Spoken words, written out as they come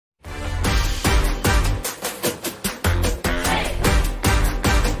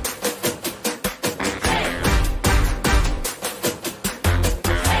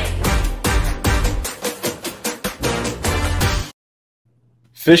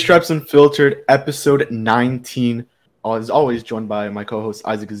Fish Stripes Unfiltered, episode 19. As always, joined by my co-host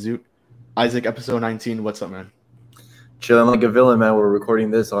Isaac Azout. Isaac, episode 19. What's up, man? Chilling like a villain, man. We're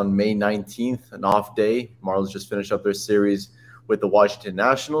recording this on May 19th, an off day. Marlins just finished up their series with the Washington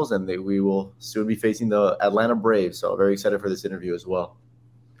Nationals, and we will soon be facing the Atlanta Braves. So very excited for this interview as well.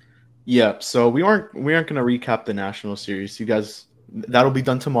 Yeah, so we aren't going to recap the National Series. You guys, that'll be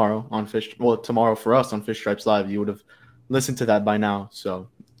done tomorrow on tomorrow for us on Fish Stripes Live. You would have listened to that by now, so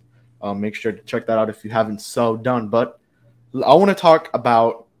make sure to check that out if you haven't so done. But I want to talk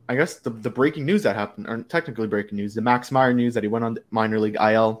about, I guess, the breaking news that happened, or technically breaking news, the Max Meyer news that he went on minor league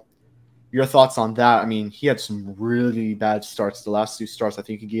IL. Your thoughts on that? I mean, he had some really bad starts. The last two starts, I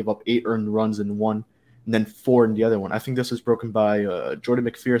think he gave up 8 earned runs in one, and then 4 in the other one. I think this was broken by Jordan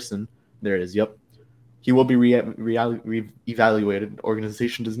McPherson. There it is. Yep. He will be re-evaluated. The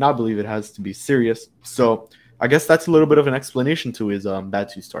organization does not believe it has to be serious. So I guess that's a little bit of an explanation to his bad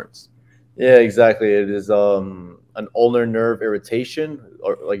 2 starts. Yeah, exactly. It is an ulnar nerve irritation,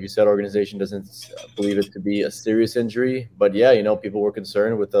 or like you said, organization doesn't believe it to be a serious injury. But yeah, people were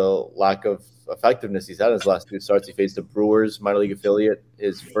concerned with the lack of effectiveness he's had in his last 2 starts. He faced the Brewers minor league affiliate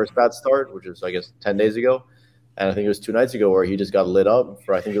his first bad start, which was, I guess, 10 days ago. And I think it was 2 nights ago where he just got lit up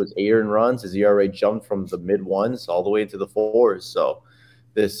for, I think it was 8 earned runs. His ERA jumped from the mid-1s all the way into the 4s. So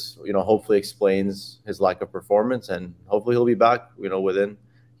this, hopefully explains his lack of performance, and hopefully he'll be back, within –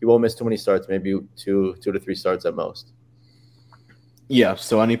 he won't miss too many starts, maybe 2 to 3 starts at most. Yeah,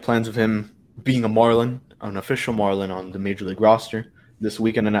 so any plans of him being a Marlin, an official Marlin on the Major League roster this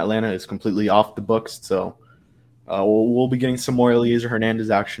weekend in Atlanta is completely off the books. So we'll be getting some more Eliezer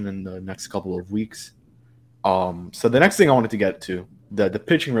Hernandez action in the next couple of weeks. So the next thing I wanted to get to, the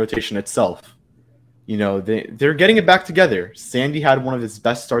pitching rotation itself. They're getting it back together. Sandy had one of his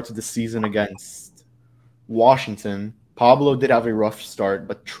best starts of the season against Washington. Pablo did have a rough start,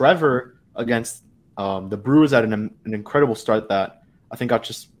 but Trevor against the Brewers had an incredible start that I think got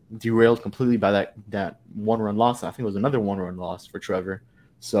just derailed completely by that 1-run loss. I think it was another 1-run loss for Trevor.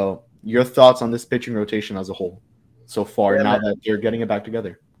 So your thoughts on this pitching rotation as a whole so far, now that they're getting it back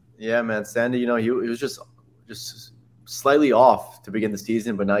together? Yeah, man. Sandy, he was just slightly off to begin the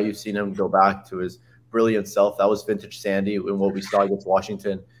season, but now you've seen him go back to his brilliant self. That was vintage Sandy in what we saw against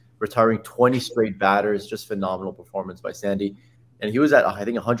Washington. Retiring 20 straight batters, just phenomenal performance by Sandy. And he was at, I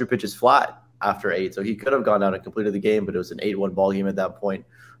think, 100 pitches flat after 8. So he could have gone out and completed the game, but it was an 8-1 ball game at that point.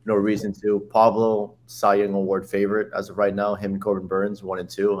 No reason to. Pablo, Cy Young Award favorite as of right now. Him and Corbin Burns, 1 and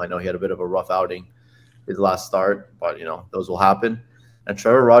 2. I know he had a bit of a rough outing his last start, but, those will happen. And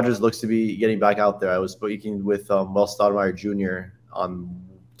Trevor Rogers looks to be getting back out there. I was speaking with Wells Stoudemire Jr. on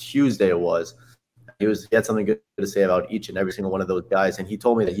Tuesday it was. He had something good to say about each and every single one of those guys. And he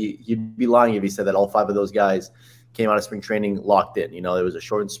told me that he'd be lying if he said that all 5 of those guys came out of spring training locked in. It was a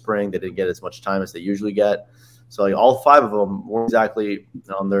shortened spring. They didn't get as much time as they usually get. So all 5 of them were exactly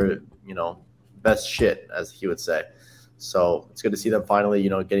on their, best shit, as he would say. So it's good to see them finally,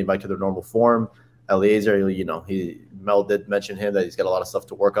 getting back to their normal form. Eliezer, Mel did mention him that he's got a lot of stuff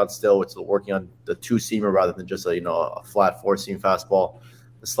to work on still, which is working on the 2-seamer rather than just a flat 4-seam fastball.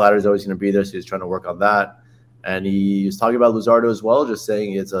 The slider is always going to be there, so he's trying to work on that. And he was talking about Luzardo as well, just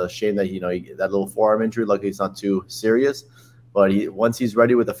saying it's a shame that that little forearm injury, luckily it's not too serious. But once he's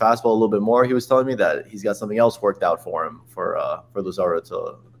ready with the fastball a little bit more, he was telling me that he's got something else worked out for him for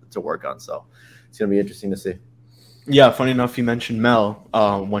Luzardo to work on. So it's going to be interesting to see. Yeah, funny enough, you mentioned Mel.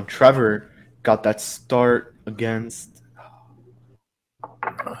 When Trevor got that start against,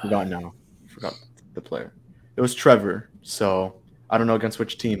 I forgot the player. It was Trevor. So I don't know against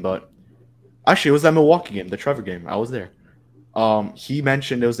which team, but actually it was that Milwaukee game, the Trevor game. I was there. He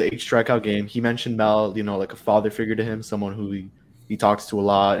mentioned it was the 8 strikeout game. He mentioned Mel, like a father figure to him, someone who he talks to a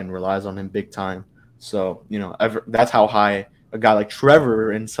lot and relies on him big time. So, that's how high a guy like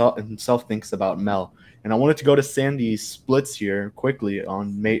Trevor himself thinks about Mel. And I wanted to go to Sandy's splits here quickly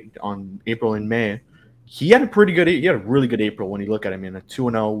on April and May. He had a really good April when you look at him in a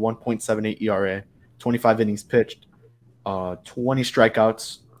 2-0, 1.78 ERA, 25 innings pitched, 20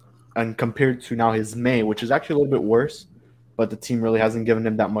 strikeouts, and compared to now his May, which is actually a little bit worse, but the team really hasn't given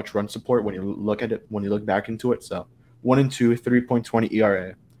him that much run support when you look at it, when you look back into it. So 1-2, 3.20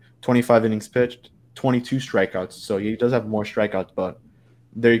 ERA, 25 innings pitched, 22 strikeouts. So he does have more strikeouts, but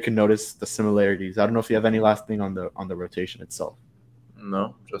there you can notice the similarities. I don't know if you have any last thing on the rotation itself.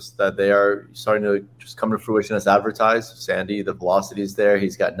 No, just that they are starting to just come to fruition as advertised. Sandy, the velocity is there.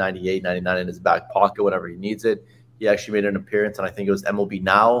 He's got 98, 99 in his back pocket whenever he needs it. He actually made an appearance, and I think it was MLB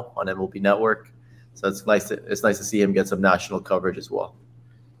Now on MLB Network. So it's nice to see him get some national coverage as well.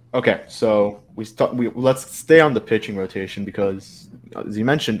 Okay, so let's stay on the pitching rotation because, as you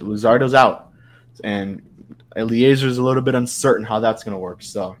mentioned, Luzardo's out, and Eliezer's a little bit uncertain how that's going to work.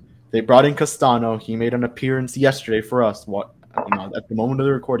 So they brought in Castano. He made an appearance yesterday for us. At the moment of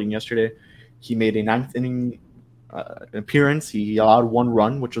the recording yesterday, he made a ninth inning appearance. He allowed one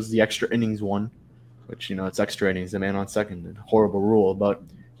run, which was the extra innings one, which it's extra innings. The man on second, a horrible rule, but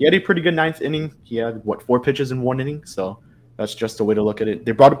he had a pretty good ninth inning. He had 4 pitches in 1 inning, so that's just a way to look at it.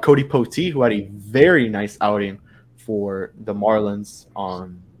 They brought up Cody Poteet, who had a very nice outing for the Marlins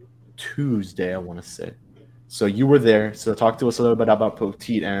on Tuesday, I want to say. So you were there. So talk to us a little bit about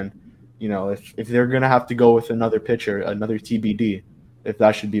Poteet, and if they're gonna have to go with another pitcher, another TBD, if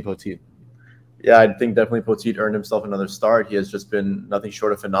that should be Poteet. Yeah, I think definitely Poteet earned himself another start. He has just been nothing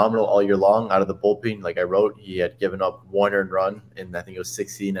short of phenomenal all year long out of the bullpen. Like I wrote, he had given up 1 earned run in I think it was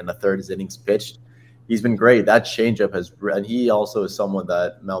 16 and a third innings pitched. He's been great. That changeup and he also is someone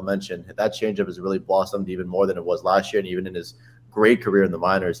that Mel mentioned. That changeup has really blossomed even more than it was last year, and even in his great career in the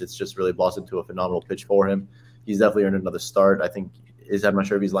minors, it's just really blossomed to a phenomenal pitch for him. He's definitely earned another start. I'm not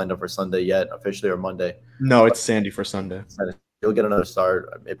sure if he's lined up for Sunday yet, officially, or Monday. No, it's Sandy for Sunday. He'll get another start,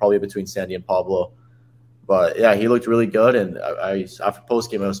 probably between Sandy and Pablo. But yeah, he looked really good. And after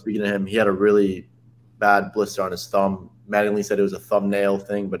post game, I was speaking to him. He had a really bad blister on his thumb. Mattingly said it was a thumbnail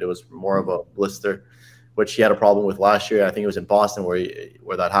thing, but it was more of a blister, which he had a problem with last year. I think it was in Boston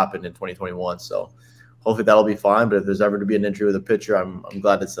where that happened in 2021. So hopefully that'll be fine. But if there's ever to be an injury with a pitcher, I'm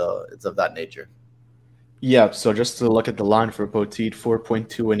glad it's of that nature. Yeah. So just to look at the line for Poteet,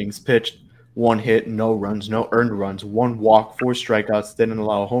 4.2 innings pitched, 1 hit, no runs, no earned runs, 1 walk, 4 strikeouts, didn't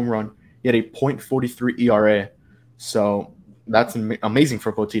allow a home run. He had a .43 ERA. So that's amazing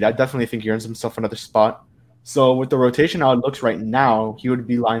for Poteet. I definitely think he earns himself another spot. So with the rotation how it looks right now, he would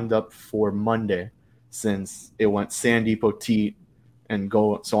be lined up for Monday since it went Sandy, Poteet, and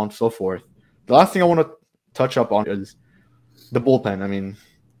go so on and so forth. The last thing I want to touch up on is the bullpen. I mean,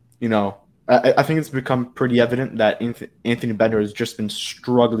 I think it's become pretty evident that Anthony Bender has just been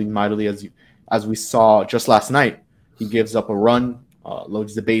struggling mightily as we saw just last night. He gives up a run,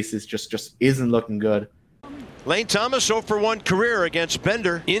 loads the bases, just isn't looking good. Lane Thomas 0 for 1 career against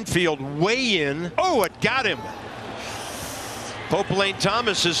Bender. Infield way in. Oh, it got him. Hope Lane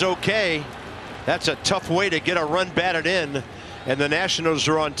Thomas is okay. That's a tough way to get a run batted in, and the Nationals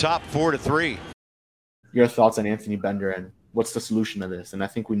are on top 4-3. Your thoughts on Anthony Bender and what's the solution to this? And I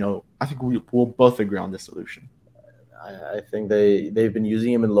think we'll both agree on this solution. I think they've been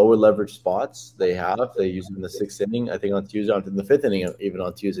using him in lower leverage spots. They use him in the 6th inning. I think on Tuesday, in the 5th inning, even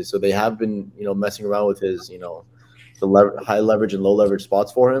on Tuesday. So they have been, messing around with his, the high leverage and low leverage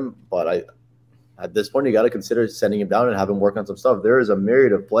spots for him. But at this point, you got to consider sending him down and have him work on some stuff. There is a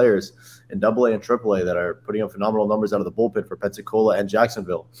myriad of players in AA and AAA that are putting up phenomenal numbers out of the bullpen for Pensacola and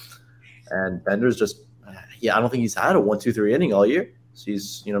Jacksonville. And Bender's just, I don't think he's had a 1-2-3 inning all year. So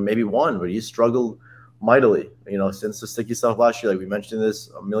he's, maybe one, but he's struggled mightily, since the sticky stuff last year. Like we mentioned this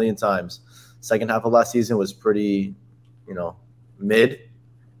a million times. Second half of last season was pretty, mid.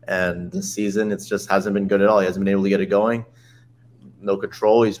 And this season, it just hasn't been good at all. He hasn't been able to get it going. No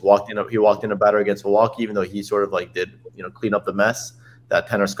control. He walked in a batter against Milwaukee, even though he sort of did, clean up the mess that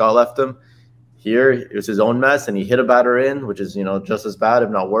Tanner Scott left him. Here, it was his own mess, and he hit a batter in, which is, just as bad, if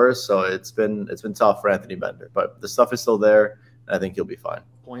not worse. So it's been tough for Anthony Bender. But the stuff is still there, and I think he'll be fine.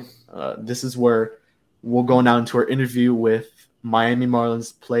 This is where we'll go now into our interview with Miami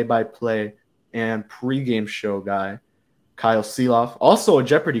Marlins play-by-play and pregame show guy, Kyle Sielaff, also a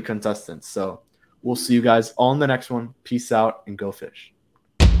Jeopardy contestant. So we'll see you guys all in the next one. Peace out and go fish.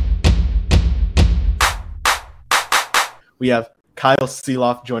 We have Kyle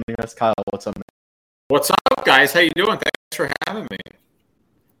Sielaff joining us. Kyle, what's up, man? What's up, guys? How you doing? Thanks for having me.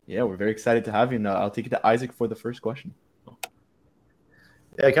 Yeah, we're very excited to have you. Now, I'll take it to Isaac for the first question.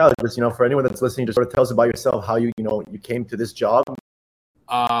 Yeah, Kyle, just, for anyone that's listening, just sort of tell us about yourself, how you came to this job.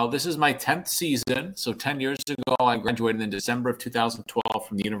 This is my 10th season. So 10 years ago, I graduated in December of 2012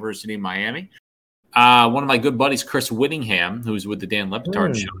 from the University of Miami. One of my good buddies, Chris Whittingham, who's with the Dan Le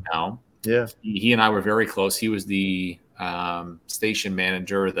Batard show now. Yeah. He and I were very close. He was the station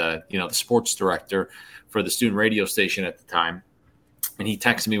manager, the sports director for the student radio station at the time. And he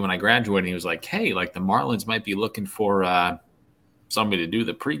texted me when I graduated. He was like, hey, the Marlins might be looking for somebody to do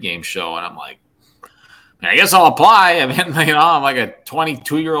the pregame show. And I'm like, I guess I'll apply. I mean, I'm like a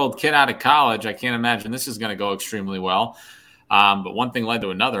 22-year-old kid out of college. I can't imagine this is going to go extremely well. But one thing led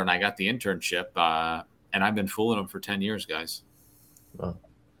to another, and I got the internship. And I've been fooling them for 10 years, guys. Wow.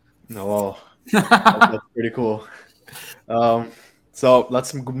 No, that's pretty cool. So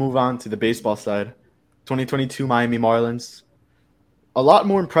let's move on to the baseball side. 2022 Miami Marlins. a lot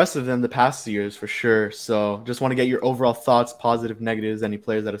more impressive than the past years for sure. So just want to get your overall thoughts, positive, negatives, any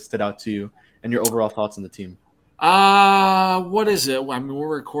players that have stood out to you, and your overall thoughts on the team. What is it? I mean, we're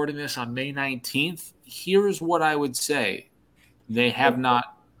recording this on May 19th. Here's what I would say. They have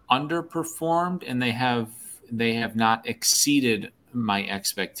not underperformed, and they have not exceeded my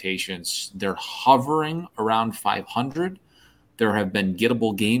expectations. They're hovering around 500. There have been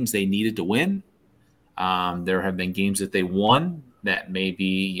gettable games they needed to win. There have been games that they won that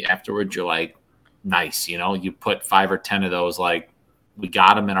maybe afterwards you're like, nice, you put 5 or 10 of those, like, we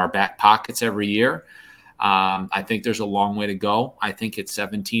got them in our back pockets every year. I think there's a long way to go. I think it's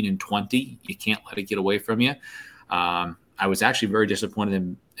 17-20. You can't let it get away from you. I was actually very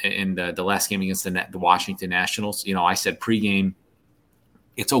disappointed in the last game against the Washington Nationals. I said pregame,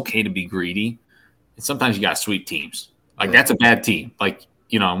 it's okay to be greedy. And sometimes you got sweep teams. Like, that's a bad team. Like,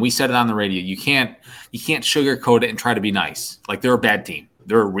 and we said it on the radio. You can't sugarcoat it and try to be nice. Like, they're a bad team.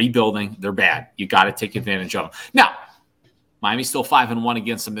 They're rebuilding. They're bad. You got to take advantage of them. Now, Miami's still 5-1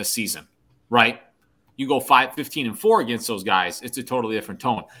 against them this season, right? You go 15-4 against those guys, it's a totally different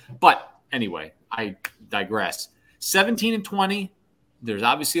tone. But anyway, I digress. 17-20, there's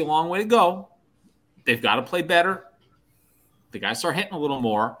obviously a long way to go. They've got to play better. They got to start hitting a little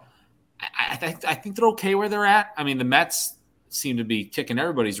more. I think they're okay where they're at. I mean, the Mets seem to be kicking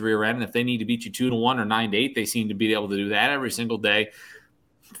everybody's rear end. And if they need to beat you 2-1 or 9-8, they seem to be able to do that every single day.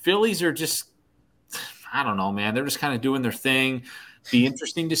 Phillies are just, I don't know, man. They're just kind of doing their thing. Be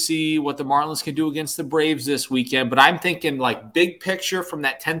interesting to see what the Marlins can do against the Braves this weekend. But I'm thinking, like, big picture from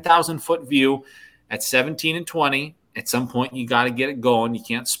that 10,000-foot view at 17-20. At some point, you got to get it going. You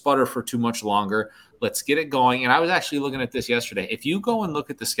can't sputter for too much longer. Let's get it going. And I was actually looking at this yesterday. If you go and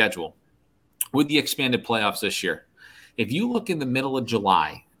look at the schedule with the expanded playoffs this year, if you look in the middle of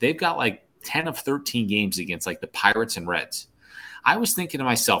July, they've got like 10 of 13 games against like the Pirates and Reds. I was thinking to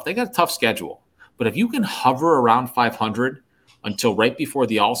myself, they got a tough schedule. But if you can hover around 500 until right before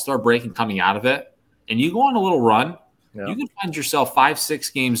the All-Star break and coming out of it, and you go on a little run, you can find yourself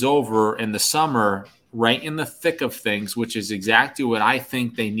 5-6 games over in the summer, right in the thick of things, which is exactly what I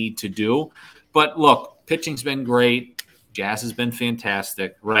think they need to do. But look, pitching's been great. Jazz has been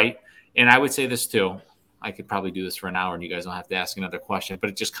fantastic, right? And I would say this too. I could probably do this for an hour and you guys don't have to ask another question, but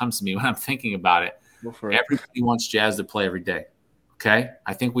it just comes to me when I'm thinking about it. Everybody wants Jazz to play every day, okay?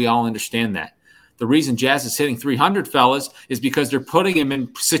 I think we all understand that. The reason Jazz is hitting 300, fellas, is because they're putting him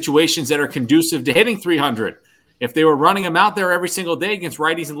in situations that are conducive to hitting 300. If they were running him out there every single day against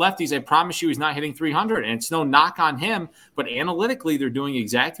righties and lefties, I promise you he's not hitting 300. And it's no knock on him, but analytically, they're doing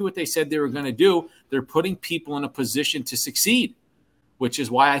exactly what they said they were going to do. They're putting people in a position to succeed, which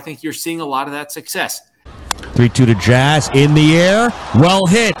is why I think you're seeing a lot of that success. 3-2 to Jazz, in the air, well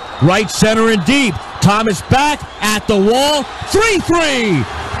hit, right center and deep. Thomas back at the wall, 3-3.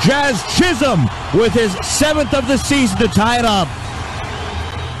 Jazz Chisholm with his 7th of the season to tie it up.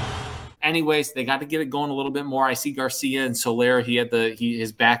 Anyways, they got to get it going a little bit more. I see Garcia and Soler.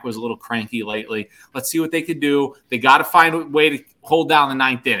 His back was a little cranky lately. Let's see what they could do. They got to find a way to hold down the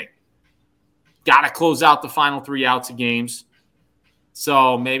 9th inning. Got to close out the final 3 outs of games.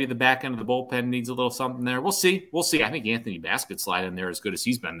 So maybe the back end of the bullpen needs a little something there. We'll see. I think Anthony Bass could slide in there as good as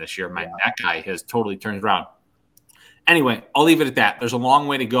he's been this year. That guy has totally turned it around. Anyway, I'll leave it at that. There's a long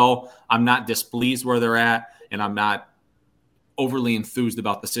way to go. I'm not displeased where they're at, and I'm not overly enthused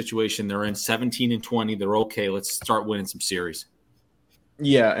about the situation they're in. 17-20, they're okay. Let's start winning some series.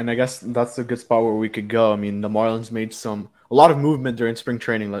 Yeah, and I guess that's a good spot where we could go. I mean, the Marlins made a lot of movement during spring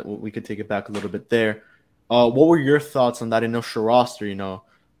training. We could take it back a little bit there. What were your thoughts on that initial roster?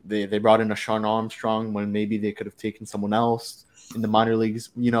 They brought in a Sean Armstrong when maybe they could have taken someone else in the minor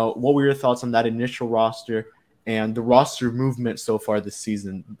leagues. What were your thoughts on that initial roster and the roster movement so far this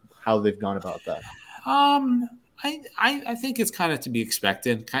season, how they've gone about that? I think it's kind of to be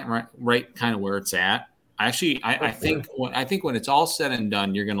expected, kind of where it's at. I think when it's all said and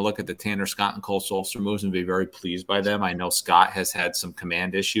done, you're going to look at the Tanner Scott and Cole Sulser moves and be very pleased by them. I know Scott has had some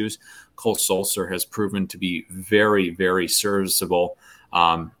command issues. Cole Sulser has proven to be very, very serviceable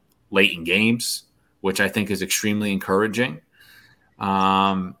late in games, which I think is extremely encouraging.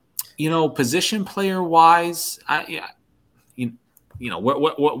 Position player wise,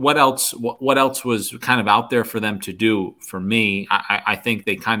 what else was kind of out there for them to do? For me, I think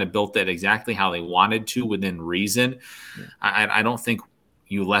they kind of built it exactly how they wanted to within reason. Yeah. I don't think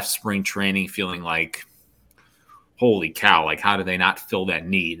you left spring training feeling like, holy cow, like how did they not fill that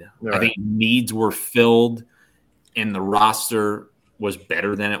need? Right. I think needs were filled and the roster was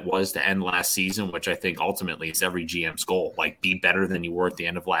better than it was to end last season, which I think ultimately is every GM's goal, like be better than you were at the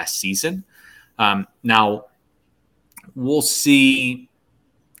end of last season. Now, we'll see.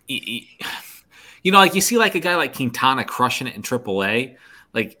 You know, like you see like a guy like Quintana crushing it in AAA.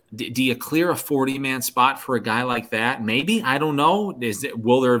 Like, do you clear a 40-man spot for a guy like that? Maybe. I don't know.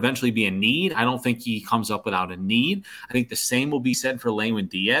 Will there eventually be a need? I don't think he comes up without a need. I think the same will be said for Lewin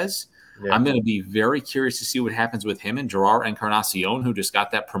Diaz. Yeah. I'm going to be very curious to see what happens with him and Gerard Encarnacion, who just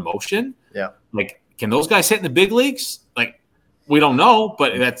got that promotion. Yeah. Like, can those guys hit in the big leagues? Like, we don't know,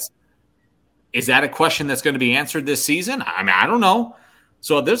 but is that a question that's going to be answered this season? I mean, I don't know.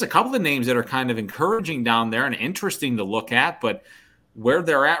 So there's a couple of names that are kind of encouraging down there and interesting to look at, but where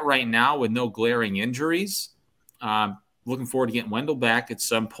they're at right now with no glaring injuries, looking forward to getting Wendell back at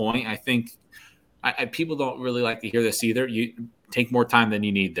some point. I think people don't really like to hear this either. You take more time than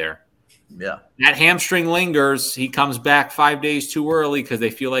you need there. Yeah. That hamstring lingers. He comes back 5 days too early because they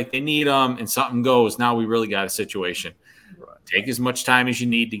feel like they need him and something goes. Now we really got a situation. Right. Take as much time as you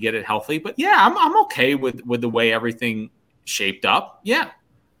need to get it healthy. But, yeah, I'm okay with the way everything shaped up. Yeah.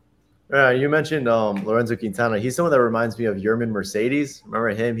 You mentioned Lorenzo Quintana. He's someone that reminds me of Yermin Mercedes. Remember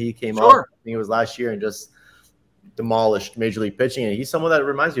him? He came up, I think it was last year, and just demolished Major League pitching. And he's someone that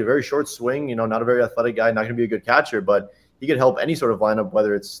reminds me of a very short swing, you know, not a very athletic guy, not going to be a good catcher, but he could help any sort of lineup,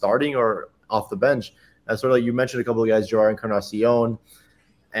 whether it's starting or off the bench. And sort of like you mentioned a couple of guys, Gerard Encarnacion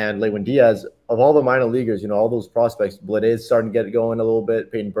and Lewin Diaz. Of all the minor leaguers, you know, all those prospects, Blade is starting to get going a little bit.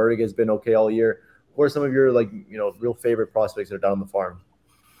 Peyton Burdick has been okay all year. Who are some of your, like, you know, real favorite prospects that are down on the farm?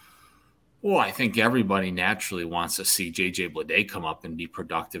 Well, I think everybody naturally wants to see J.J. Bleday come up and be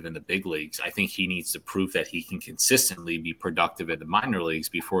productive in the big leagues. I think he needs to prove that he can consistently be productive in the minor leagues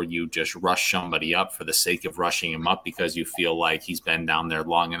before you just rush somebody up for the sake of rushing him up because you feel like he's been down there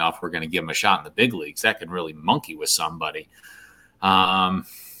long enough. We're going to give him a shot in the big leagues. That can really monkey with somebody.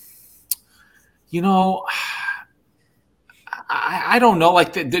 You know, I don't know.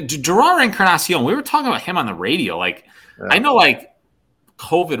 Like the Gerard Encarnacion, we were talking about him on the radio. Like, I know, like,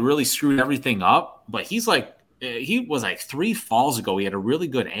 COVID really screwed everything up, but he was like 3 falls ago. He had a really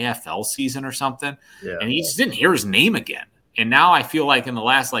good AFL season or something, and you just didn't hear his name again. And now I feel like in the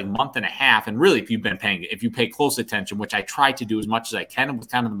last like month and a half, and really if you pay close attention, which I try to do as much as I can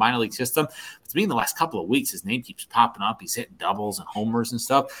with kind of the minor league system, but to me in the last couple of weeks, his name keeps popping up. He's hitting doubles and homers and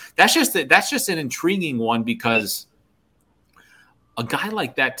stuff. That's just an intriguing one because a guy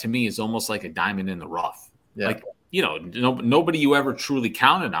like that to me is almost like a diamond in the rough. Yeah. Like, you know, nobody you ever truly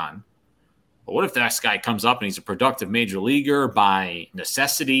counted on. But what if that guy comes up and he's a productive major leaguer by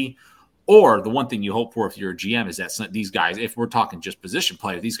necessity? Or the one thing you hope for if you're a GM is that these guys, if we're talking just position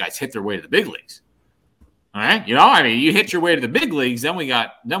players, these guys hit their way to the big leagues. All right, you know, I mean, you hit your way to the big leagues, then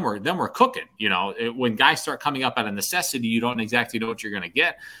we're cooking. You know, when guys start coming up out of necessity, you don't exactly know what you're going to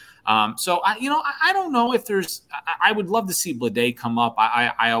get. So I don't know if there's. I would love to see Bleday come up.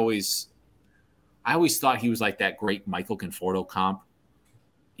 I always thought he was like that great Michael Conforto comp.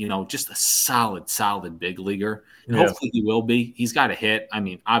 You know, just a solid big leaguer. And hopefully he will be. He's got a hit. I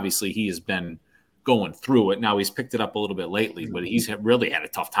mean, obviously he has been going through it. Now he's picked it up a little bit lately, but he's really had a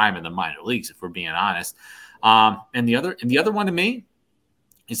tough time in the minor leagues, if we're being honest. And the other one to me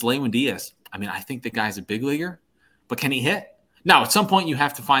is Lewin Diaz. I mean, I think the guy's a big leaguer, but can he hit? Now, at some point you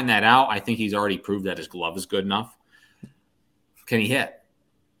have to find that out. I think he's already proved that his glove is good enough. Can he hit?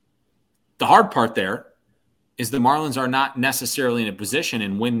 The hard part there is the Marlins are not necessarily in a position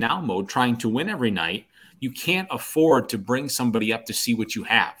in win now mode trying to win every night. You can't afford to bring somebody up to see what you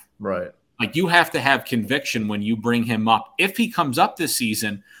have. Right. Like, you have to have conviction when you bring him up. If he comes up this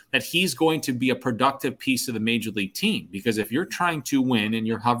season, that he's going to be a productive piece of the major league team. Because if you're trying to win and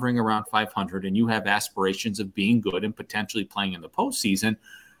you're hovering around 500 and you have aspirations of being good and potentially playing in the postseason,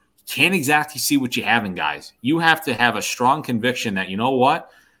 you can't exactly see what you have in guys. You have to have a strong conviction that, you know what,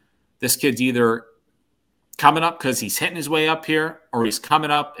 this kid's either coming up because he's hitting his way up here, or he's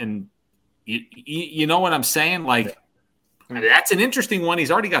coming up and you know what I'm saying? Like, that's an interesting one.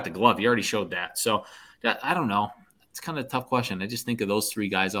 He's already got the glove. He already showed that. So I don't know. It's kind of a tough question. I just think of those 3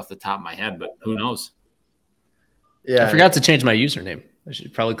 guys off the top of my head, but who knows? Yeah. I forgot to change my username. I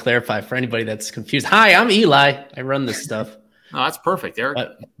should probably clarify for anybody that's confused. Hi, I'm Eli. I run this stuff. No, that's perfect, Eric.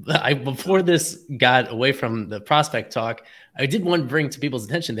 Before this got away from the prospect talk, I did want to bring to people's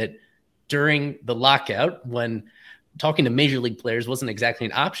attention that during the lockout, when talking to major league players wasn't exactly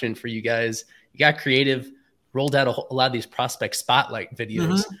an option for you guys, you got creative, rolled out a lot of these prospect spotlight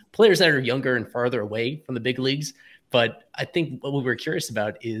videos, players that are younger and farther away from the big leagues. But I think what we were curious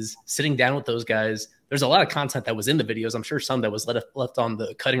about is sitting down with those guys. There's a lot of content that was in the videos. I'm sure some that was left on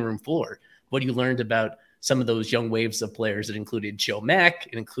the cutting room floor. What you learned about some of those young waves of players. It included Joe Mack,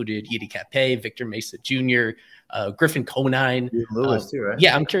 it included Edie Capet, Victor Mesa Jr., Griffin Conine. Lewis too, right?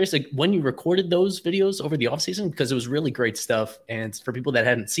 Yeah, I'm curious, like, when you recorded those videos over the offseason, because it was really great stuff. And for people that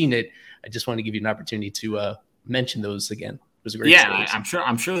hadn't seen it, I just want to give you an opportunity to mention those again. It was a great Yeah,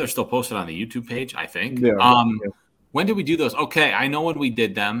 I'm sure they're still posted on the YouTube page, I think. Yeah. When did we do those? Okay, I know when we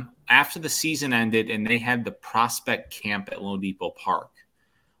did them. After the season ended and they had the prospect camp at Lone Depot Park,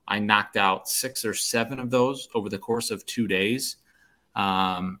 I knocked out 6 or 7 of those over the course of 2 days.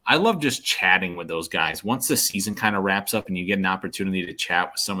 I love just chatting with those guys. Once the season kind of wraps up and you get an opportunity to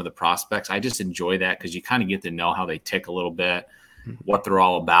chat with some of the prospects, I just enjoy that because you kind of get to know how they tick a little bit, what they're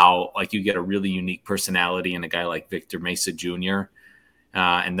all about. Like, you get a really unique personality in a guy like Victor Mesa Jr.,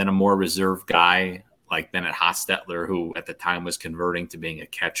 and then a more reserved guy like Bennett Hostetler, who at the time was converting to being a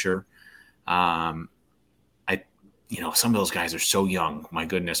catcher. Some of those guys are so young. My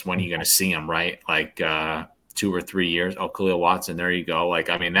goodness, when are you going to see them, right? Like 2 or 3 years. Oh, Khalil Watson, there you go. Like,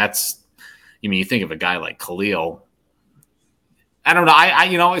 I mean, you think of a guy like Khalil. I don't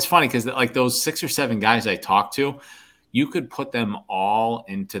know. It's funny because like those 6 or 7 guys I talked to, you could put them all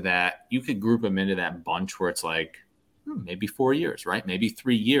into that. You could group them into that bunch where it's like maybe 4 years, right? Maybe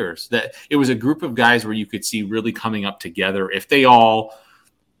 3 years. That it was a group of guys where you could see really coming up together if they all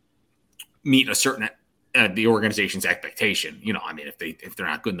meet a certain the organization's expectation. If they're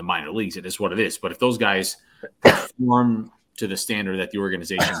not good in the minor leagues, it is what it is. But if those guys perform to the standard that the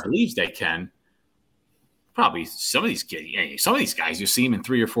organization believes they can, probably some of these guys, you see them in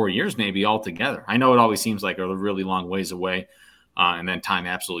 3 or 4 years, maybe all together. I know it always seems like a really long ways away, and then time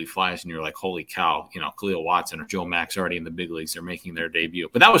absolutely flies, and you're like, holy cow, Khalil Watson or Joe Mack's already in the big leagues. They're making their debut.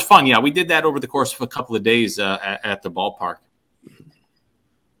 But that was fun. Yeah, we did that over the course of a couple of days at the ballpark.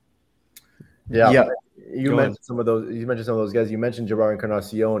 Yeah. You mentioned some of those guys. You mentioned Jabbar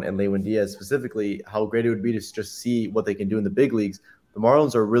Encarnacion and Lewin Diaz specifically. How great it would be to just see what they can do in the big leagues. The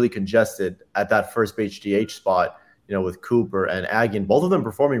Marlins are really congested at that first base DH spot. With Cooper and Agin, both of them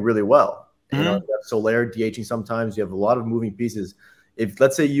performing really well. Mm-hmm. You have Soler DHing sometimes. You have a lot of moving pieces. If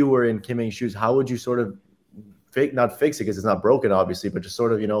let's say you were in Kim Ng's shoes, how would you sort of not fix it because it's not broken, obviously, but just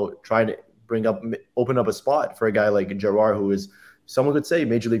sort of try to open up a spot for a guy like Jabbar, who is, someone could say,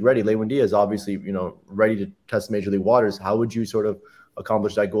 major league ready. Lewin Diaz, obviously, ready to test major league waters. How would you sort of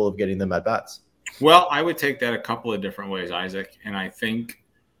accomplish that goal of getting them at bats? Well, I would take that a couple of different ways, Isaac. And I think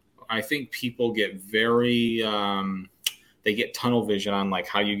people get very they get tunnel vision on like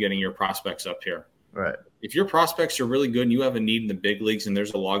how you getting your prospects up here. Right. If your prospects are really good and you have a need in the big leagues and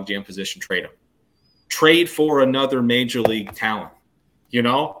there's a logjam position, trade them. Trade for another major league talent.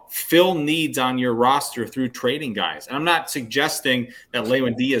 Fill needs on your roster through trading guys. And I'm not suggesting that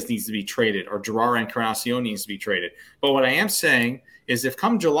Lewin Diaz needs to be traded or Jabbar Encarnacion needs to be traded. But what I am saying is if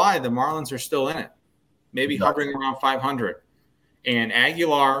come July, the Marlins are still in it, maybe hovering around 500. And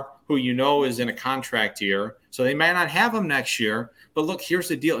Aguilar, who is in a contract year, so they might not have him next year. But look, here's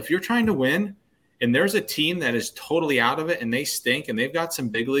the deal. If you're trying to win and there's a team that is totally out of it and they stink and they've got some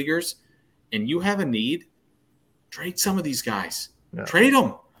big leaguers and you have a need, trade some of these guys. Yeah. Trade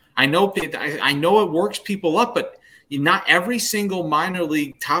them. I know it works people up, but not every single minor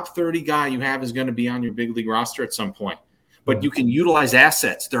league top 30 guy you have is going to be on your big league roster at some point. But you can utilize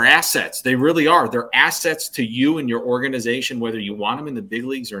assets. They're assets. They really are. They're assets to you and your organization, whether you want them in the big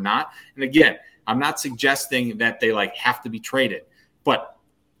leagues or not. And again, I'm not suggesting that they have to be traded. But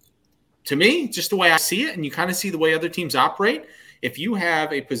to me, just the way I see it, and you kind of see the way other teams operate, if you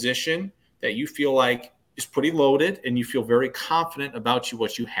have a position that you feel like is pretty loaded and you feel very confident about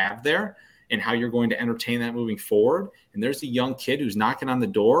what you have there and how you're going to entertain that moving forward, and there's a young kid who's knocking on the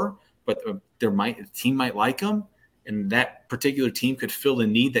door, but the team might like him, and that particular team could fill the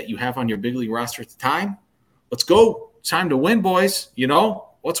need that you have on your big league roster at the time, let's go. It's time to win, boys.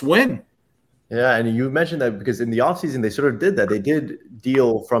 Let's win. Yeah, and you mentioned that because in the offseason, they sort of did that. They did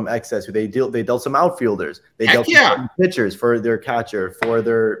deal from excess. They dealt some outfielders. They dealt some pitchers for their catcher, for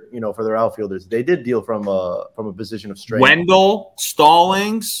their outfielders. They did deal from a position of strength. Wendell,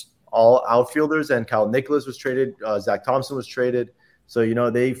 Stallings. All outfielders, and Kyle Nicholas was traded. Zach Thompson was traded. So,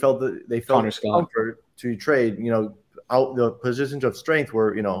 they felt comfort to trade, out the positions of strength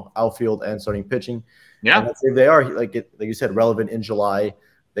were, outfield and starting pitching. Yeah. And let's say they are, like you said, relevant in July.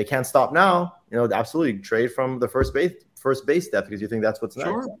 They can't stop now. Absolutely trade from the first base depth because you think that's what's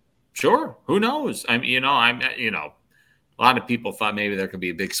next. Sure. Who knows? A lot of people thought maybe there could be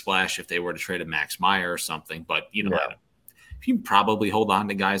a big splash if they were to trade a Max Meyer or something, but you can probably hold on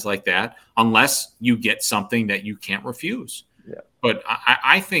to guys like that unless you get something that you can't refuse. Yeah. But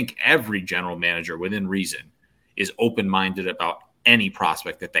I think every general manager within reason is open-minded about any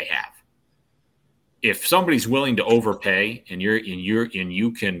prospect that they have. if somebody's willing to overpay and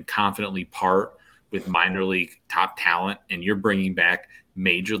you can confidently part with minor league top talent and you're bringing back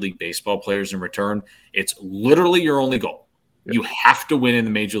Major League Baseball players in return, it's literally your only goal. Yep. You have to win in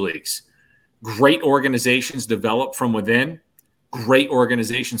the major leagues. Great organizations develop from within. Great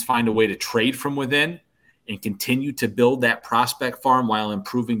organizations find a way to trade from within and continue to build that prospect farm while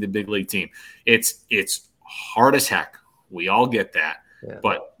improving the big league team. It's hard as heck. We all get that. Yeah.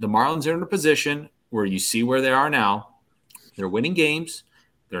 But the Marlins are in a position where you see where they are now. They're winning games.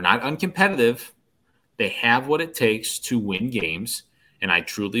 They're not uncompetitive. They have what it takes to win games. And I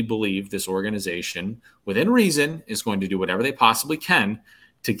truly believe this organization, within reason, is going to do whatever they possibly can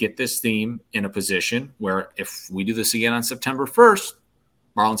to get this team in a position where if we do this again on September 1st,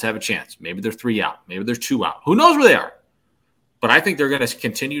 Marlins have a chance. Maybe they're 3 out. Maybe they're 2 out. Who knows where they are? But I think they're going to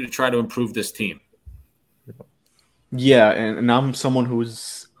continue to try to improve this team. Yeah, and I'm someone who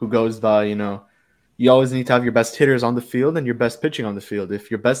goes by, you always need to have your best hitters on the field and your best pitching on the field.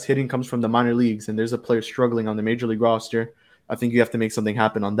 If your best hitting comes from the minor leagues and there's a player struggling on the major league roster, I think you have to make something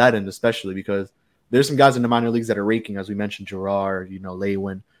happen on that end, especially because there's some guys in the minor leagues that are raking, as we mentioned, Gerard,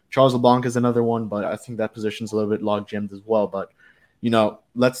 Lewin. Charles LeBlanc is another one, but I think that position's a little bit log-jammed as well. But,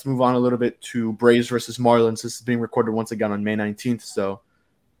 let's move on a little bit to Braves versus Marlins. This is being recorded once again on May 19th. So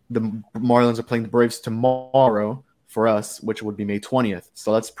the Marlins are playing the Braves tomorrow for us, which would be May 20th.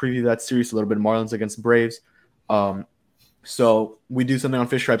 So let's preview that series a little bit. Marlins against Braves. So we do something on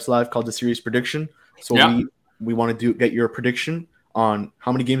Fish Stripes Live called the series prediction. So we want to get your prediction on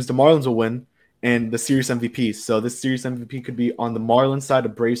how many games the Marlins will win and the series MVP. So this series MVP could be on the Marlins side, the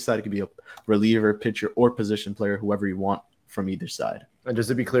Braves side. It could be a reliever, pitcher, or position player, whoever you want from either side. And just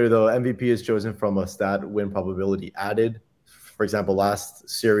to be clear, though, MVP is chosen from a stat win probability added. For example, last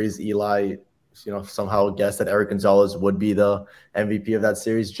series, Eli, somehow guessed that Eric Gonzalez would be the MVP of that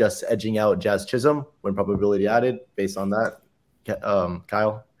series, just edging out Jazz Chisholm. Win probability added based on that.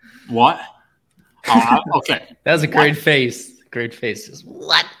 Kyle? What? Okay. That was a great face. Great face. Just,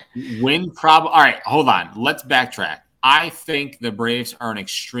 what? All right, hold on. Let's backtrack. I think the Braves are an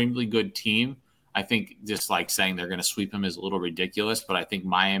extremely good team. I think just like saying they're going to sweep them is a little ridiculous, but I think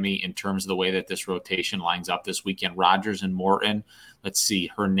Miami, in terms of the way that this rotation lines up this weekend, Rogers and Morton, let's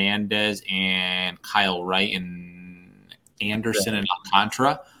see, Hernandez and Kyle Wright and Anderson and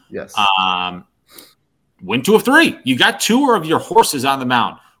Alcantara. Yes. Win 2 of 3. You got 2 of your horses on the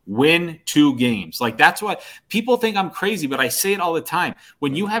mound. Win 2 games. Like, that's what people think I'm crazy, but I say it all the time.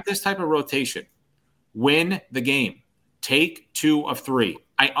 When you have this type of rotation, win the game. Take 2 of 3.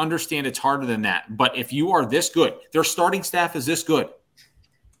 I understand it's harder than that, but if you are this good, their starting staff is this good,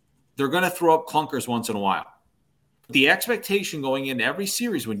 they're going to throw up clunkers once in a while. The expectation going into every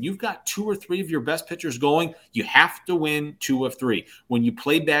series, when you've got 2 or 3 of your best pitchers going, you have to win 2 of 3. When you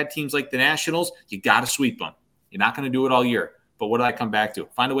play bad teams like the Nationals, you got to sweep them. You're not going to do it all year. But what did I come back to?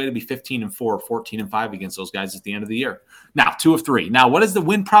 Find a way to be 15-4 or 14-5 against those guys at the end of the year. Now, 2 of 3. Now, what is the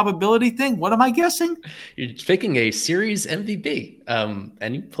win probability thing? What am I guessing? You're picking a series MVP.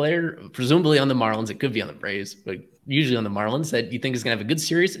 Any player, presumably on the Marlins, it could be on the Braves, but usually on the Marlins, that you think is going to have a good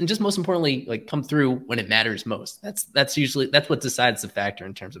series and just most importantly, like, come through when it matters most. That's what decides the factor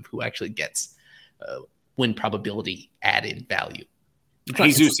in terms of who actually gets win probability added value.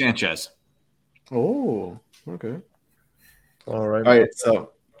 Jesus Sanchez. Oh, okay. All right. All right.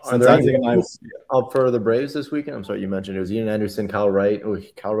 So, are there any guys up for the Braves this weekend? I'm sorry, you mentioned it was Ian Anderson, Kyle Wright. Oh,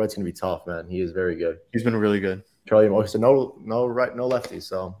 Kyle Wright's gonna be tough, man. He is very good. He's been really good. Charlie Morton, no lefties.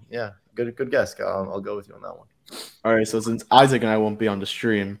 So yeah, good guess. I'll go with you on that one. All right. So since Isaac and I won't be on the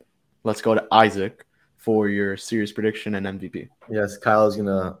stream, let's go to Isaac for your series prediction and MVP. Yes, Kyle is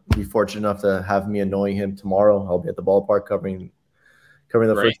gonna be fortunate enough to have me annoying him tomorrow. I'll be at the ballpark covering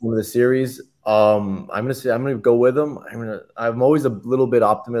the first game of the series. I'm gonna go with him. I'm always a little bit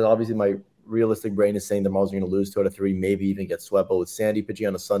optimistic. Obviously, my realistic brain is saying the Marlins are gonna lose 2 out of 3, maybe even get swept. But with Sandy pitching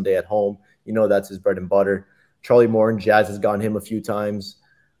on a Sunday at home, that's his bread and butter. Charlie Morton, Jazz has gotten him a few times,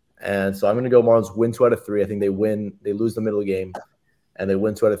 and so I'm gonna go Marlins win 2 out of 3. I think they win. They lose the middle game, and they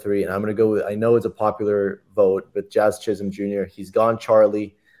win 2 out of 3. And I'm gonna go with. I know it's a popular vote, but Jazz Chisholm Jr. He's gone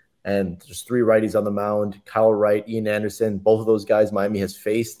Charlie. And there's 3 righties on the mound, Kyle Wright, Ian Anderson. Both of those guys Miami has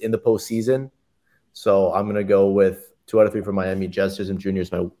faced in the postseason. So I'm going to go with 2 out of 3 for Miami. Jazz Chisholm Jr.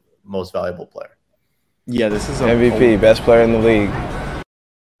 is my most valuable player. Yeah, this is MVP, best player in the league.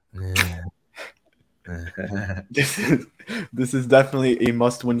 This is definitely a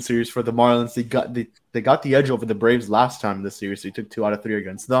must-win series for the Marlins. They got the edge over the Braves last time in the series. They took 2 out of 3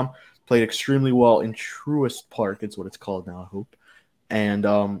 against them. Played extremely well in Truist Park. It's what it's called now, I hope.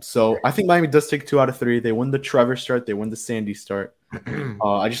 And so I think Miami does take 2 out of 3. They win the Trevor start. They win the Sandy start.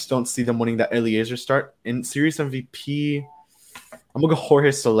 I just don't see them winning that Eliezer start. In Series MVP, I'm going to go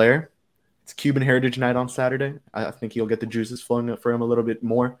Jorge Soler. It's Cuban Heritage Night on Saturday. I think he'll get the juices flowing for him a little bit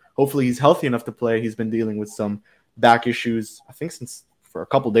more. Hopefully he's healthy enough to play. He's been dealing with some back issues, I think, since for a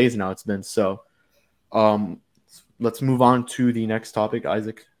couple days now it's been. So let's move on to the next topic.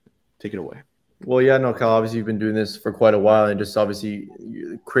 Isaac, take it away. Well, yeah, no, Kyle, obviously you've been doing this for quite a while, and just obviously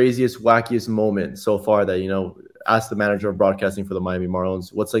craziest, wackiest moment so far that, ask the manager of broadcasting for the Miami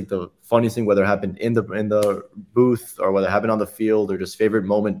Marlins, what's like the funniest thing, whether it happened in the booth or whether it happened on the field, or just favorite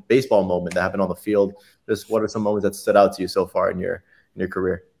moment, baseball moment that happened on the field? Just what are some moments that stood out to you so far in your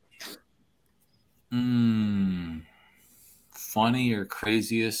career? Funny or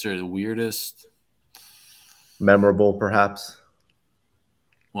craziest or the weirdest? Memorable, perhaps.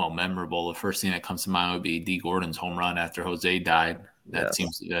 Well, memorable. The first thing that comes to mind would be D. Gordon's home run after Jose died. That's a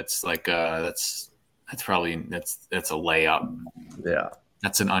layup. Yeah,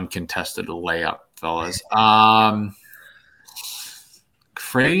 that's an uncontested layup, fellas.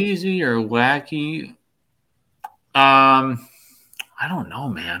 Crazy or wacky? I don't know,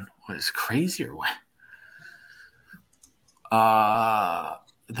 man. What is crazy or what?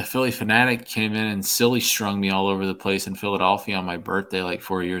 The Philly Fanatic came in and silly strung me all over the place in Philadelphia on my birthday like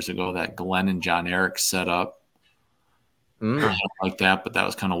 4 years ago. That Glenn and John Eric set up. Like that, but that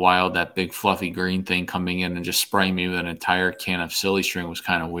was kind of wild. That big fluffy green thing coming in and just spraying me with an entire can of silly string was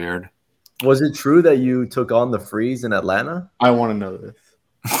kind of weird. Was it true that you took on the Freeze in Atlanta? I want to know this.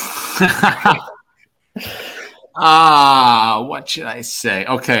 What should I say?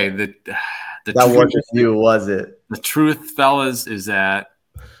 Okay, that wasn't you, was it? The truth, fellas, is that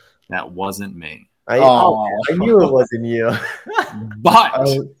wasn't me. I knew it wasn't you.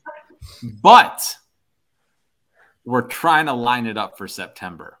 But we're trying to line it up for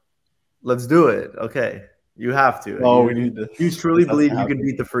September. Let's do it. Okay. You have to. We need this. You truly believe you can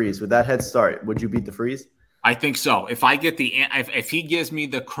beat the Freeze with that head start? Would you beat the Freeze? I think so. If I get if he gives me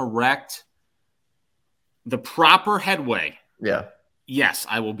the proper headway, yes,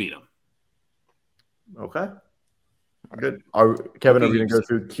 I will beat him. Okay. Good. Kevin, are we going to go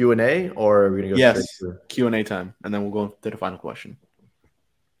through Q&A or are we going to go straight through Q&A time, and then we'll go to the final question.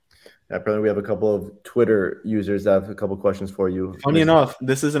 Apparently, we have a couple of Twitter users that have a couple questions for you. Funny enough,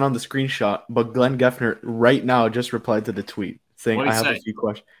 this isn't on the screenshot, but Glenn Geffner right now just replied to the tweet saying, "I have a few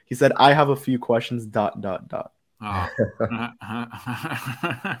questions." He said, "I have a few questions." ... Oh,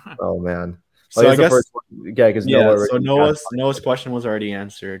 Oh man. So I guess because Noah's question was already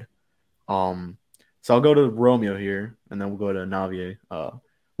answered. So I'll go to Romeo here, and then we'll go to Navier.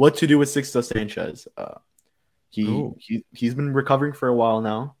 What to do with Sixto Sanchez? He's been recovering for a while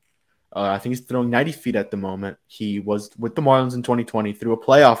now. I think he's throwing 90 feet at the moment. He was with the Marlins in 2020 through a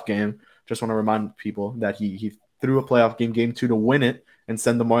playoff game. Just want to remind people that he threw a playoff game 2 to win it and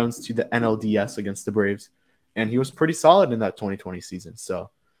send the Marlins to the NLDS against the Braves. And he was pretty solid in that 2020 season.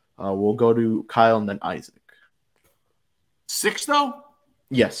 So we'll go to Kyle and then Isaac. Sixto?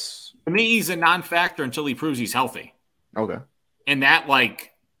 Yes. To me, he's a non-factor until he proves he's healthy. Okay. And that,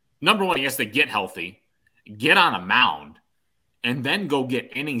 number one, he has to get healthy, get on a mound, and then go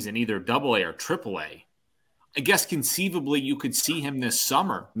get innings in either AA or AAA. I guess conceivably you could see him this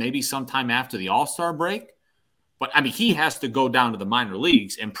summer, maybe sometime after the All-Star break. But, he has to go down to the minor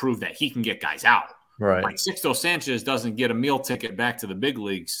leagues and prove that he can get guys out. Right. Sixto Sanchez doesn't get a meal ticket back to the big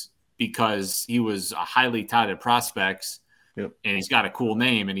leagues because he was a highly touted prospect. Yep. And he's got a cool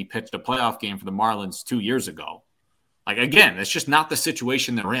name, and he pitched a playoff game for the Marlins 2 years ago. Again, it's just not the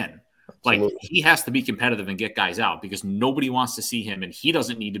situation they're in. He has to be competitive and get guys out because nobody wants to see him, and he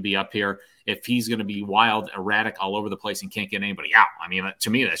doesn't need to be up here if he's going to be wild, erratic, all over the place and can't get anybody out. To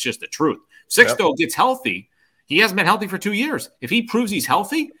me, that's just the truth. Sixto gets healthy. He hasn't been healthy for 2 years. If he proves he's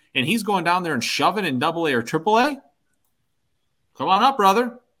healthy and he's going down there and shoving in AA or AAA, come on up,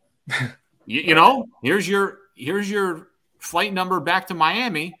 brother. Here's your flight number back to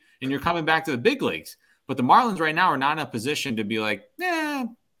Miami, and you're coming back to the big leagues. But the Marlins right now are not in a position to be like,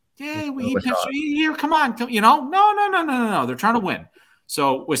 come on. No. They're trying to win.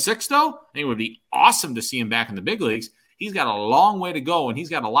 So with Sixto, I think it would be awesome to see him back in the big leagues. He's got a long way to go, and he's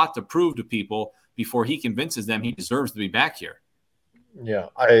got a lot to prove to people before he convinces them he deserves to be back here. Yeah,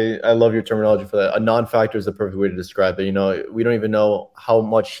 I love your terminology for that. A non-factor is the perfect way to describe it. We don't even know how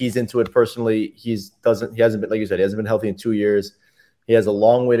much he's into it personally. He hasn't been, like you said, he hasn't been healthy in 2 years. He has a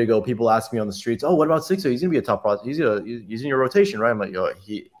long way to go. People ask me on the streets, "Oh, what about Sixto? He's gonna be a top prospect. He's in your rotation, right?" I'm like,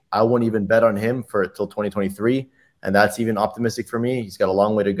 I wouldn't even bet on him till 2023, and that's even optimistic for me. He's got a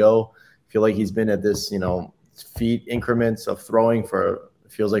long way to go. I feel like he's been at this, feet increments of throwing for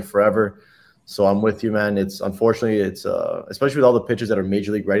it feels like forever. So I'm with you, man. It's unfortunately especially with all the pitchers that are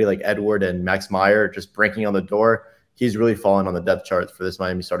major league ready, like Edward and Max Meyer, just breaking on the door. He's really fallen on the depth chart for this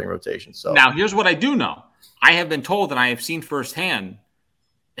Miami starting rotation. So now here's what I do know. I have been told and I have seen firsthand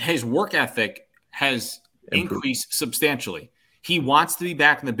his work ethic has increased substantially. He wants to be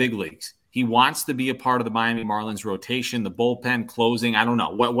back in the big leagues. He wants to be a part of the Miami Marlins rotation, the bullpen, closing. I don't know.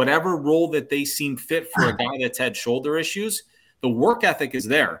 Whatever role that they seem fit for a guy that's had shoulder issues, the work ethic is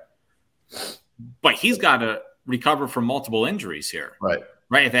there. But he's got to recover from multiple injuries here. Right.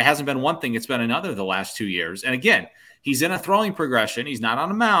 If it hasn't been one thing, it's been another the last 2 years. And again, he's in a throwing progression. He's not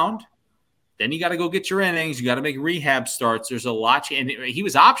on a mound. Then you got to go get your innings. You got to make rehab starts. There's a lot. And he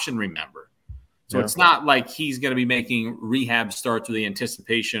was optioned, remember. So it's not like he's going to be making rehab starts with the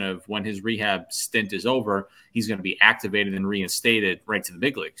anticipation of when his rehab stint is over, he's going to be activated and reinstated right to the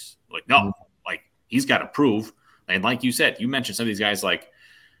big leagues. Like, no, like he's got to prove. And like you said, you mentioned some of these guys like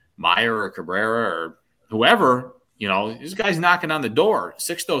Meyer or Cabrera or whoever, this guy's knocking on the door.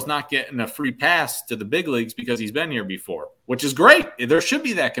 Sixto's not getting a free pass to the big leagues because he's been here before, which is great. There should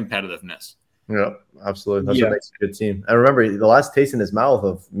be that competitiveness. Yeah, absolutely. That's what makes a good team. And remember, the last taste in his mouth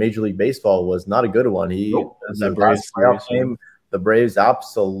of Major League Baseball was not a good one. The Braves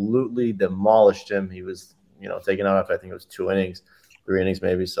absolutely demolished him. He was, taken out after I think it was 3 innings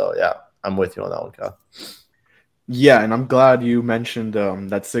maybe. So yeah, I'm with you on that one, Kyle. Yeah, and I'm glad you mentioned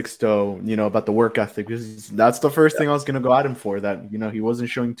that Sixto, about the work ethic. That's the first thing I was going to go at him for, that, he wasn't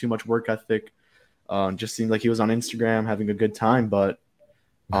showing too much work ethic. Just seemed like he was on Instagram having a good time, but,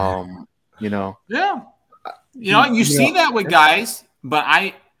 Yeah. You see that with guys,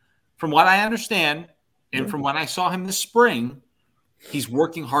 but from what I understand and from when I saw him this spring, he's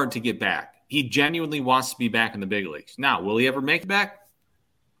working hard to get back. He genuinely wants to be back in the big leagues. Now, will he ever make it back?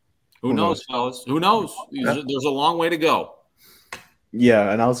 Who knows, fellas? Who knows? There's a long way to go.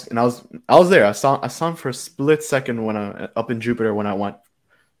 Yeah, and I was there. I saw him for a split second when I up in Jupiter when I went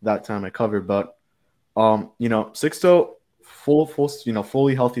that time I covered. But Sixto,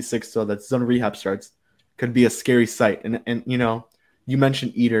 fully healthy Sixto that's done rehab starts could be a scary sight. And you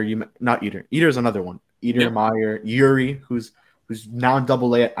mentioned Eater, not Eater. Eater's another one. Eater, yep. Meyer, Yuri, who's now in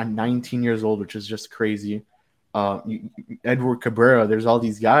Double-A at 19 years old, which is just crazy. Edward Cabrera, there's all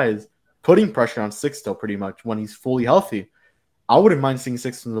these guys putting pressure on Sixto pretty much when he's fully healthy. I wouldn't mind seeing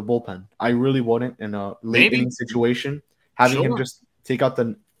Sixto in the bullpen. I really wouldn't in a late inning situation. Having him just take out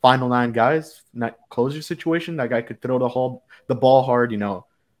the final 9 guys, not closer situation. That guy could throw the ball hard.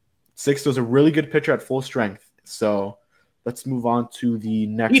 Sixto's a really good pitcher at full strength. So let's move on to the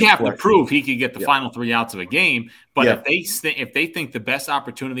next. He'd have to prove he could get the final 3 outs of a game. But if they think the best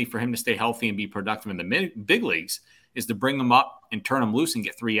opportunity for him to stay healthy and be productive in the big leagues is to bring him up and turn him loose and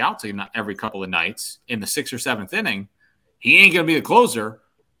get 3 outs every couple of nights in the 6th or 7th inning, he ain't going to be the closer.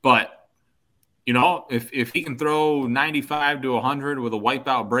 But, if he can throw 95 to 100 with a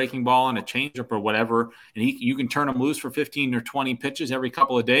wipeout breaking ball and a changeup or whatever, and you can turn him loose for 15 or 20 pitches every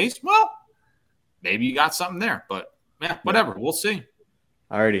couple of days, well, maybe you got something there. But, yeah, whatever. We'll see.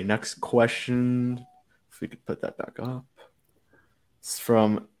 Alrighty, next question. If we could put that back up. It's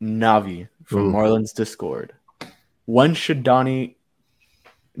from Navi from Marlins Discord. When should Donnie,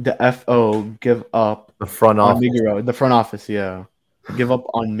 the FO, give up the front office? Miggy Rowe? The front office, yeah. Give up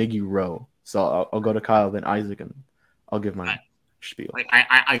on Miggy Rowe. So I'll go to Kyle, then Isaac, and I'll give my spiel.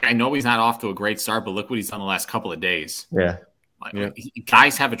 I know he's not off to a great start, but look what he's done the last couple of days. Yeah.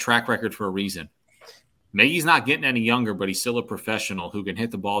 Guys have a track record for a reason. Miggy's not getting any younger, but he's still a professional who can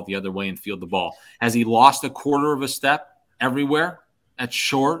hit the ball the other way and field the ball. Has he lost a quarter of a step everywhere at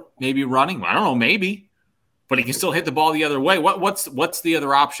short, maybe running? I don't know, maybe. But he can still hit the ball the other way. What's the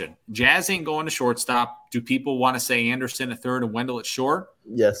other option? Jazz ain't going to shortstop. Do people want to say Anderson at third and Wendell at short?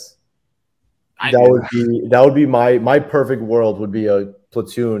 Yes. That would be my perfect world would be a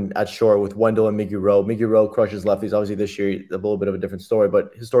platoon at short with Wendell and Miggy Rowe. Miggy Rowe crushes lefties. Obviously this year a little bit of a different story,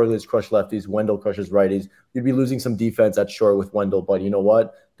 but historically it's crushed lefties. Wendell crushes righties. You'd be losing some defense at short with Wendell, but you know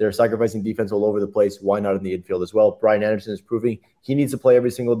what? They're sacrificing defense all over the place. Why not in the infield as well? Brian Anderson is proving he needs to play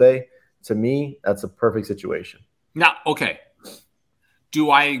every single day. To me, that's a perfect situation. Now, okay. Do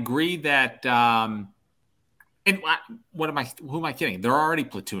I agree that and who am I kidding? They're already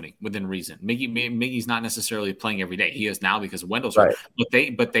platooning within reason. Miggy's not necessarily playing every day. He is now because of Wendell's hurt.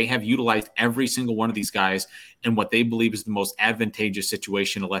 But they have utilized every single one of these guys in what they believe is the most advantageous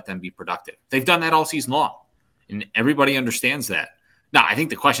situation to let them be productive. They've done that all season long, and everybody understands that. Now, I think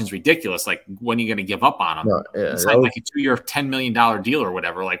the question's ridiculous. Like, when are you going to give up on them? No, it's like a 2-year, $10 million deal or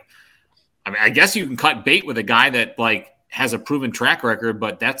whatever. Like, I mean, I guess you can cut bait with a guy that, like, has a proven track record,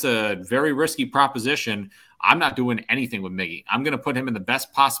 but that's a very risky proposition. I'm not doing anything with Miggy. I'm going to put him in the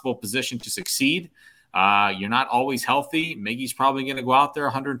best possible position to succeed. You're not always healthy. Miggy's probably going to go out there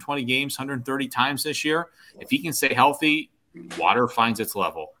 120 games, 130 times this year. If he can stay healthy, water finds its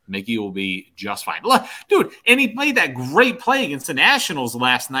level. Miggy will be just fine. Look, dude, and he played that great play against the Nationals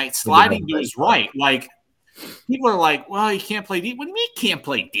last night, sliding to his right. Like, people are like, well, he can't play defense. What do you mean he can't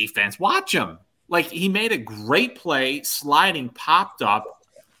play defense? Watch him. Like, he made a great play, sliding, popped up,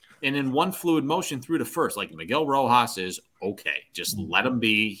 and in one fluid motion through to first. Like, Miguel Rojas is okay. Just let him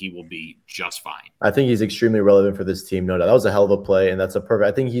be. He will be just fine. I think he's extremely relevant for this team. No doubt. That was a hell of a play, and that's a perfect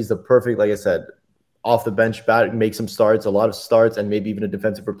 – I think he's the perfect, like I said, off the bench bat, make some starts, a lot of starts, and maybe even a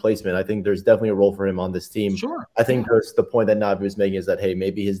defensive replacement. I think there's definitely a role for him on this team. Sure. I think there's the point that Navi was making is that, hey,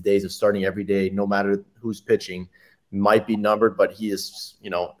 maybe his days of starting every day, no matter who's pitching, might be numbered, but he is,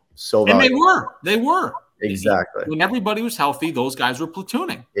 so valuable. And they were. Exactly. When everybody was healthy, those guys were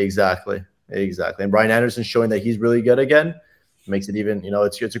platooning. Exactly. And Brian Anderson showing that he's really good again makes it even,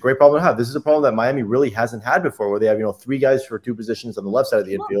 it's a great problem to have. This is a problem that Miami really hasn't had before, where they have, 3 guys for 2 positions on the left side of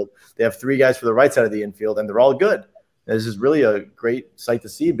the infield. They have 3 guys for the right side of the infield, and they're all good. And this is really a great sight to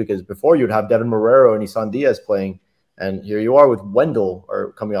see, because before you'd have Devin Marrero and Isan Diaz playing, and here you are with Wendell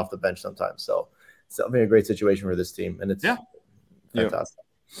or coming off the bench sometimes. So it's definitely a great situation for this team, and it's fantastic.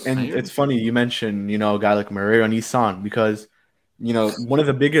 And it's funny you mentioned, a guy like Marrero and Isan, because, one of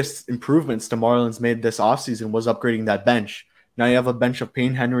the biggest improvements the Marlins made this offseason was upgrading that bench. Now you have a bench of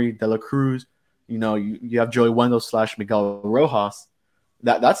Payne Henry, De La Cruz, you have Joey Wendell / Miguel Rojas.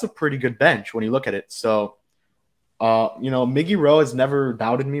 That's a pretty good bench when you look at it. So, Miggy Rowe has never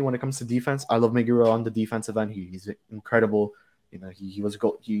doubted me when it comes to defense. I love Miggy Rowe on the defensive end. He's incredible. He's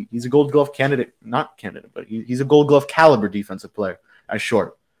a Gold Glove candidate, not candidate, but he's a Gold Glove caliber defensive player at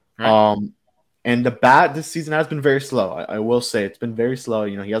short. Right. And the bat this season has been very slow. I will say it's been very slow.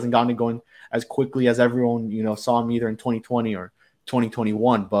 He hasn't gotten it going as quickly as everyone, saw him either in 2020 or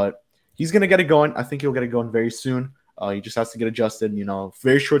 2021, but he's going to get it going. I think he'll get it going very soon. He just has to get adjusted,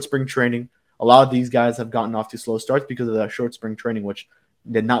 very short spring training. A lot of these guys have gotten off to slow starts because of that short spring training, which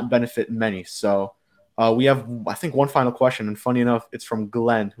did not benefit many. So we have, I think, one final question. And funny enough, it's from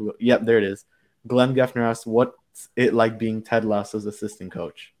Glenn, there it is. Glenn Geffner asked, what's it like being Ted Lasso's assistant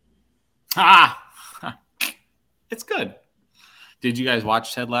coach? It's good. Did you guys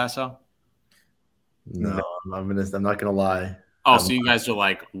watch Ted Lasso? No, I'm not gonna lie. Oh, so you guys are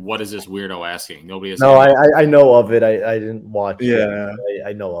like, what is this weirdo asking? Nobody has. No, I know of it. I didn't watch. Yeah, it.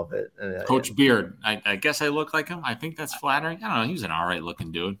 I know of it. Coach Beard. I guess I look like him. I think that's flattering. I don't know. He's an all right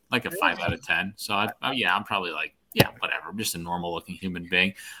looking dude, like a 5 out of 10. So I'm probably like, whatever. I'm just a normal looking human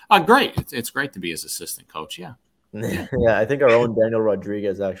being. Great. It's great to be his assistant coach. Yeah. Yeah, I think our own Daniel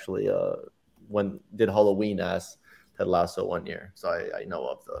Rodriguez actually did Halloween as Ted Lasso one year, so I know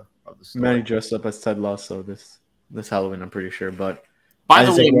of the story. Manny dressed up as Ted Lasso this Halloween, I'm pretty sure. But by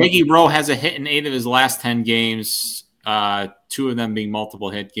the way, Miggy Rowe has a hit in 8 of his last 10 games. 2 of them being multiple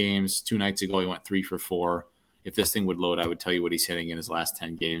hit games. 2 nights ago, he went 3 for 4. If this thing would load, I would tell you what he's hitting in his last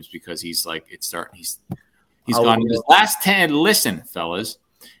 10 games, because he's like he's gone in his last 10. Listen, fellas.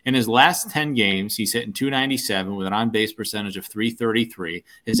 In his last 10 games, he's hitting .297 with an on-base percentage of .333.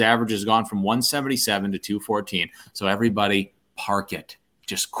 His average has gone from 177 to .214. So everybody, park it.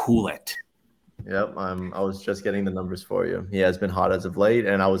 Just cool it. Yep, I was just getting the numbers for you. He has been hot as of late,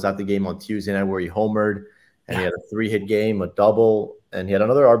 and I was at the game on Tuesday night where he homered, and he had a 3-hit game, a double, and he had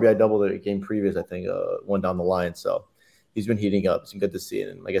another RBI double the game previous, I think, one down the line. So he's been heating up. It's been good to see it.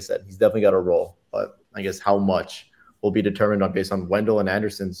 And like I said, he's definitely got a role, but I guess how much will be determined based on Wendell and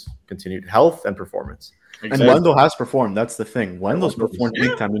Anderson's continued health and performance. Exactly. And Wendell has performed. That's the thing. Wendell's performed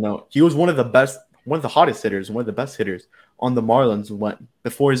big time. He was one of the hottest hitters, one of the best hitters on the Marlins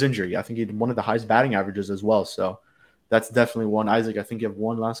before his injury. I think he had one of the highest batting averages as well. So that's definitely one. Isaac, I think you have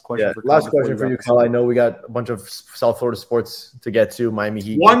one last question. Yeah, last question for you, Kyle. I know we got a bunch of South Florida sports to get to. Miami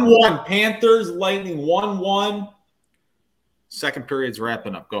Heat. 1-1. Panthers, Lightning, 1-1. Second period's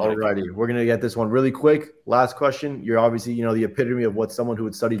wrapping up. Go ahead. Alrighty, we're gonna get this one really quick. Last question. You're obviously, the epitome of what someone who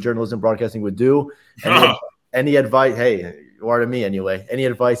would study journalism, broadcasting would do. Any advice? Hey, you are to me anyway. Any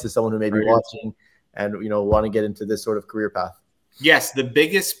advice to someone who may be watching and want to get into this sort of career path? Yes, the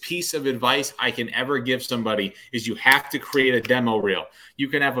biggest piece of advice I can ever give somebody is you have to create a demo reel. You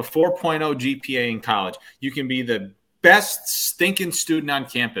can have a 4.0 GPA in college. You can be the best stinking student on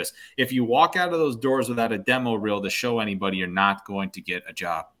campus. If you walk out of those doors without a demo reel to show anybody, you're not going to get a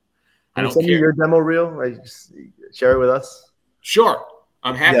job. I don't care. Your demo reel, share it with us. Sure,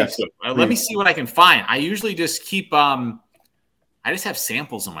 I'm happy to. Let me see what I can find. I usually just keep. I just have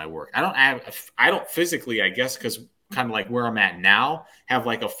samples of my work. I don't physically, I guess, because kind of like where I'm at now, have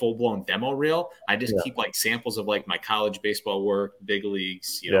like a full blown demo reel. I just keep like samples of like my college baseball work, big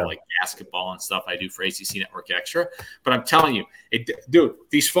leagues, you know, like basketball and stuff I do for ACC Network Extra. But I'm telling you, dude,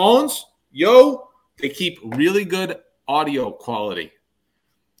 these phones, they keep really good audio quality.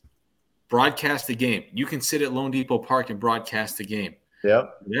 Broadcast the game. You can sit at Lone Depot Park and broadcast the game.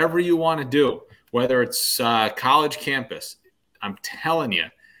 Yep. Whatever you want to do, whether it's college campus, I'm telling you,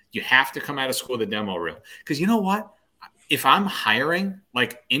 you have to come out of school with a demo reel. Because you know what? If I'm hiring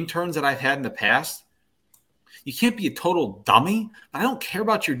like interns that I've had in the past, you can't be a total dummy. I don't care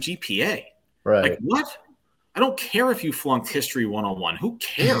about your GPA. Right. Like what? I don't care if you flunked History 101. Who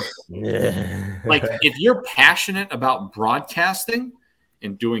cares? Like if you're passionate about broadcasting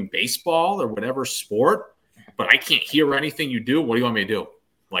and doing baseball or whatever sport, but I can't hear anything you do, what do you want me to do?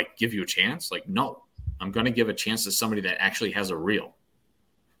 Like give you a chance? Like, no, I'm going to give a chance to somebody that actually has a reel.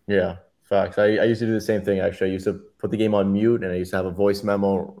 Yeah, facts. I used to do the same thing, actually. I used to put the game on mute, and I used to have a voice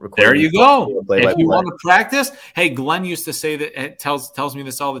memo recorded. There you go. If you want to practice, hey, Glenn used to say that, it tells me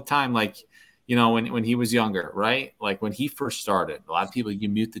this all the time, like, you know, when he was younger, right? Like when he first started, a lot of people, you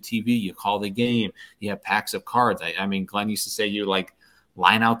mute the TV, you call the game, you have packs of cards. I mean, Glenn used to say you like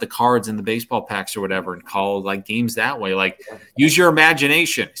line out the cards in the baseball packs or whatever and call like games that way. Like use your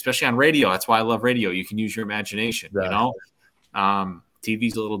imagination, especially on radio. That's why I love radio. You can use your imagination, you know?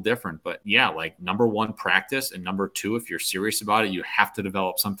 TV's a little different, but yeah, like number one, practice, and number two, if you're serious about it, you have to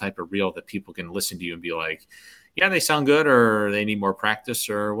develop some type of reel that people can listen to you and be like, yeah, they sound good, or they need more practice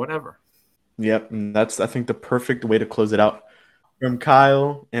or whatever. Yep. And that's, I think, the perfect way to close it out. From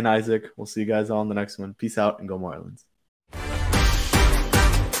Kyle and Isaac, we'll see you guys all in the next one. Peace out and go Marlins.